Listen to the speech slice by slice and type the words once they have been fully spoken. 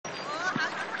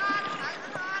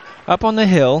Up on the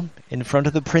hill, in front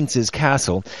of the prince's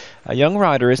castle, a young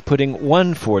rider is putting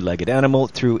one four-legged animal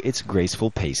through its graceful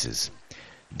paces.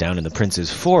 Down in the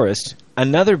prince's forest,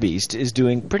 another beast is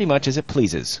doing pretty much as it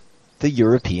pleases, the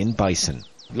European bison.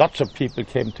 Lots of people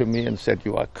came to me and said,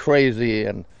 "You are crazy."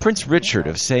 And Prince Richard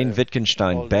of St.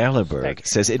 Wittgenstein Berleburg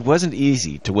says it wasn't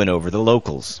easy to win over the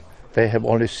locals. They have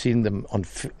only seen them on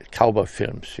cowboy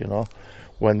films,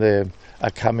 when they are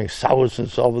coming,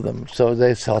 thousands of them. So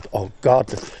they thought, "Oh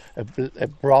God, a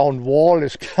brown wall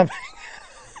is coming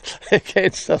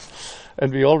against us."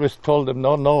 And we always told them,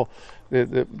 no,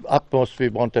 the utmost we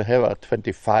want to have are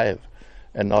 25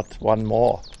 and not one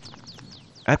more.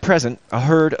 At present, a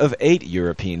herd of 8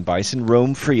 European bison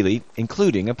roam freely,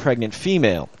 including a pregnant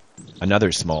female.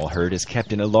 Another small herd is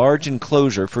kept in a large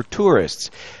enclosure for tourists.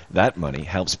 That money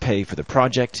helps pay for the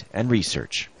project and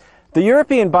research. The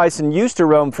European bison used to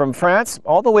roam from France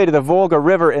all the way to the Volga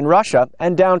River in Russia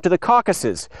and down to the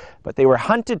Caucasus, but they were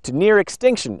hunted to near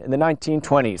extinction in the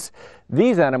 1920s.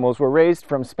 These animals were raised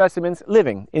from specimens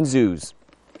living in zoos.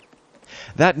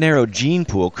 That narrow gene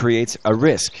pool creates a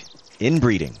risk: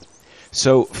 inbreeding.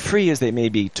 So, free as they may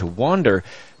be to wander,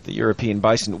 the European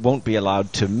bison won't be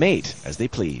allowed to mate as they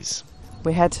please.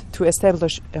 We had to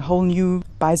establish a whole new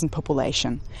bison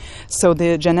population. So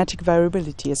the genetic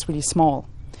variability is really small.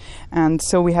 And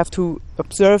so we have to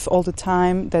observe all the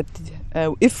time that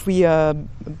if we are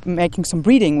making some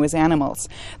breeding with animals,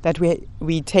 that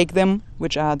we take them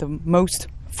which are the most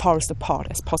farthest apart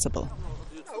as possible.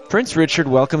 Prince Richard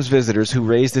welcomes visitors who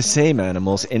raise the same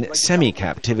animals in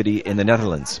semi-captivity in the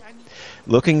Netherlands.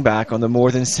 Looking back on the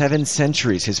more than 7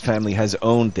 centuries his family has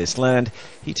owned this land,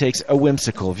 he takes a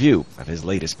whimsical view of his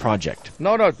latest project.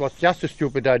 No, it was just a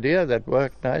stupid idea that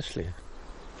worked nicely.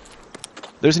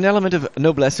 There's an element of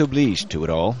noblesse oblige to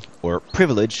it all, or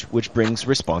privilege which brings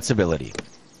responsibility.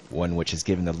 One which has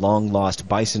given the long-lost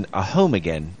bison a home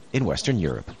again in Western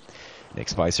Europe. Nick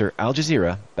Spicer, Al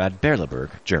Jazeera, Bad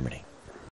Berleburg, Germany.